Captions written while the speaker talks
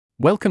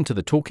Welcome to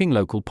the Talking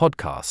Local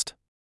podcast.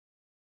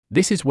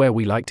 This is where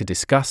we like to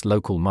discuss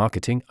local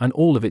marketing and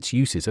all of its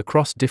uses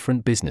across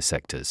different business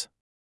sectors.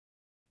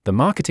 The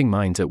marketing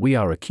minds at We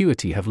Are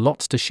Acuity have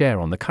lots to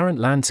share on the current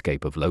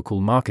landscape of local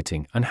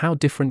marketing and how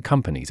different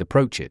companies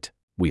approach it.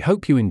 We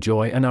hope you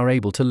enjoy and are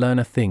able to learn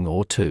a thing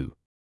or two.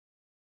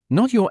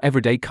 Not your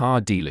everyday car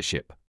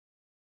dealership.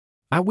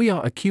 At We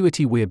Are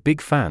Acuity, we're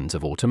big fans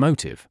of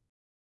automotive.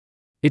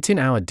 It's in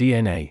our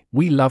DNA.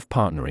 We love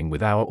partnering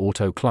with our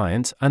auto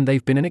clients, and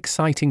they've been an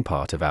exciting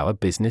part of our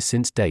business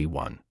since day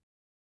one.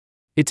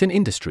 It's an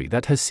industry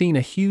that has seen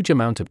a huge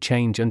amount of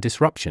change and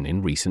disruption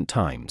in recent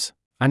times,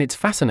 and it's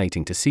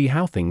fascinating to see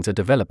how things are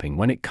developing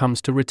when it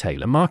comes to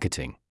retailer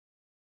marketing.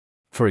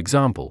 For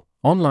example,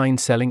 online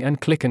selling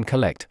and click and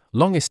collect,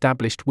 long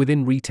established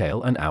within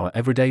retail and our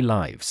everyday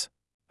lives,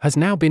 has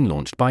now been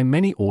launched by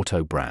many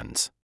auto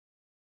brands.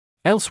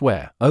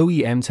 Elsewhere,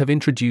 OEMs have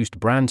introduced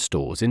brand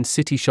stores in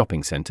city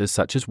shopping centers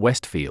such as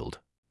Westfield,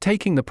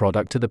 taking the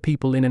product to the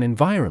people in an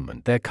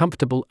environment they're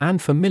comfortable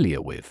and familiar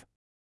with.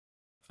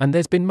 And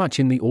there's been much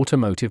in the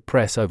automotive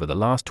press over the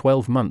last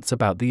 12 months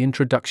about the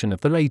introduction of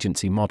the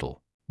agency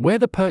model, where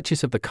the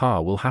purchase of the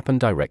car will happen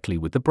directly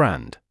with the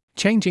brand,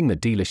 changing the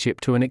dealership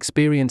to an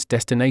experience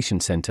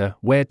destination center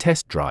where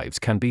test drives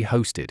can be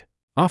hosted,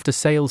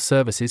 after-sales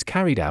services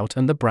carried out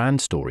and the brand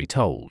story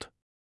told.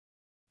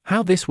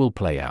 How this will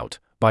play out,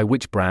 by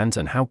which brands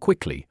and how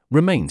quickly,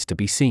 remains to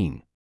be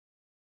seen.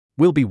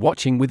 We'll be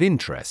watching with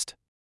interest.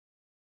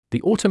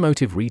 The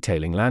automotive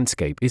retailing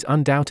landscape is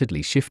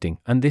undoubtedly shifting,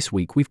 and this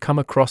week we've come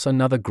across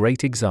another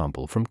great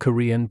example from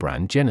Korean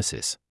brand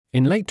Genesis.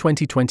 In late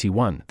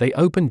 2021, they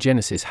opened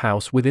Genesis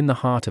House within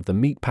the heart of the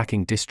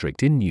meatpacking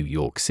district in New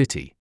York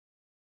City.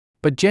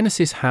 But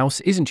Genesis House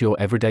isn't your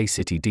everyday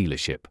city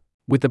dealership,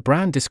 with the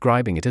brand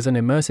describing it as an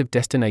immersive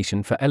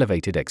destination for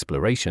elevated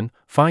exploration,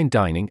 fine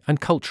dining,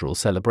 and cultural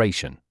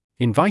celebration,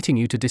 inviting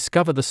you to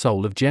discover the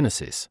soul of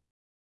Genesis.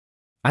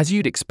 As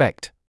you'd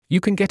expect, you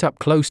can get up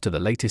close to the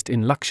latest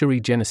in luxury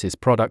Genesis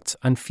products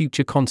and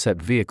future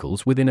concept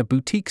vehicles within a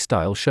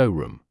boutique-style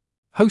showroom,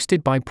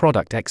 hosted by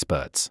product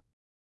experts.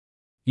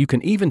 You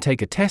can even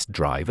take a test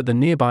drive at the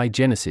nearby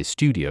Genesis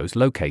studios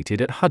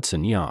located at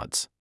Hudson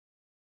Yards.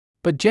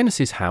 But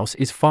Genesis House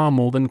is far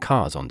more than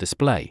cars on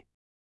display.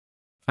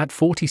 At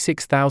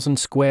 46,000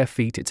 square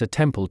feet, it's a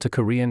temple to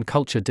Korean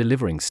culture,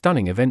 delivering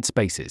stunning event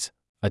spaces,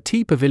 a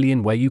tea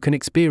pavilion where you can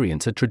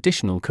experience a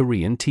traditional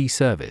Korean tea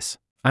service,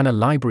 and a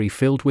library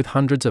filled with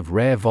hundreds of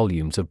rare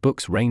volumes of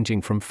books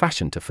ranging from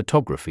fashion to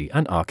photography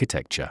and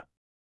architecture.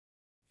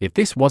 If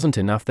this wasn't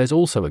enough, there's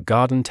also a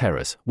garden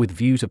terrace with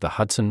views of the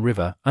Hudson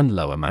River and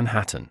Lower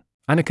Manhattan,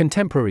 and a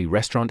contemporary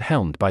restaurant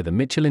helmed by the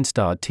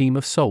Michelin-starred team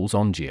of Seoul's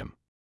Onjeom.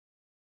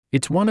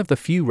 It's one of the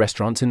few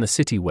restaurants in the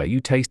city where you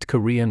taste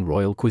Korean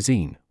royal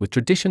cuisine, with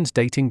traditions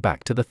dating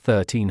back to the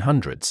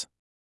 1300s.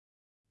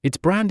 It's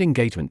brand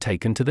engagement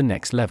taken to the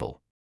next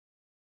level.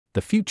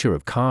 The future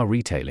of car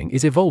retailing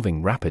is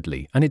evolving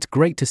rapidly, and it's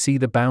great to see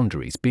the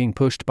boundaries being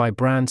pushed by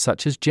brands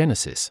such as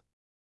Genesis.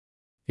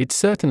 It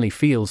certainly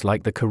feels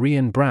like the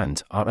Korean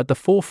brands are at the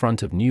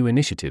forefront of new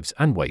initiatives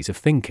and ways of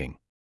thinking.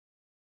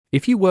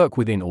 If you work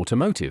within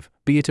automotive,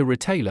 be it a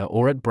retailer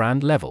or at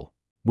brand level,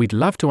 we'd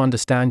love to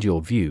understand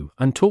your view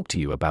and talk to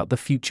you about the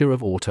future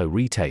of auto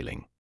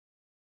retailing.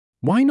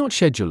 Why not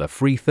schedule a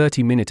free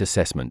 30-minute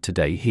assessment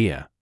today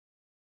here?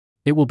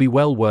 It will be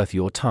well worth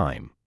your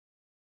time.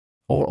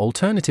 Or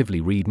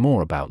alternatively, read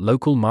more about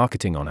local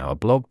marketing on our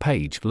blog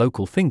page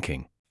Local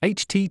Thinking,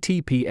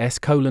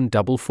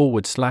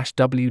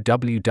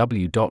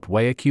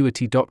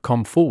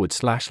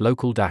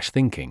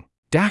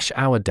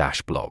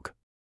 https://www.weareacuity.com/local-thinking-our-blog.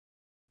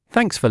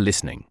 Thanks for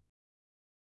listening.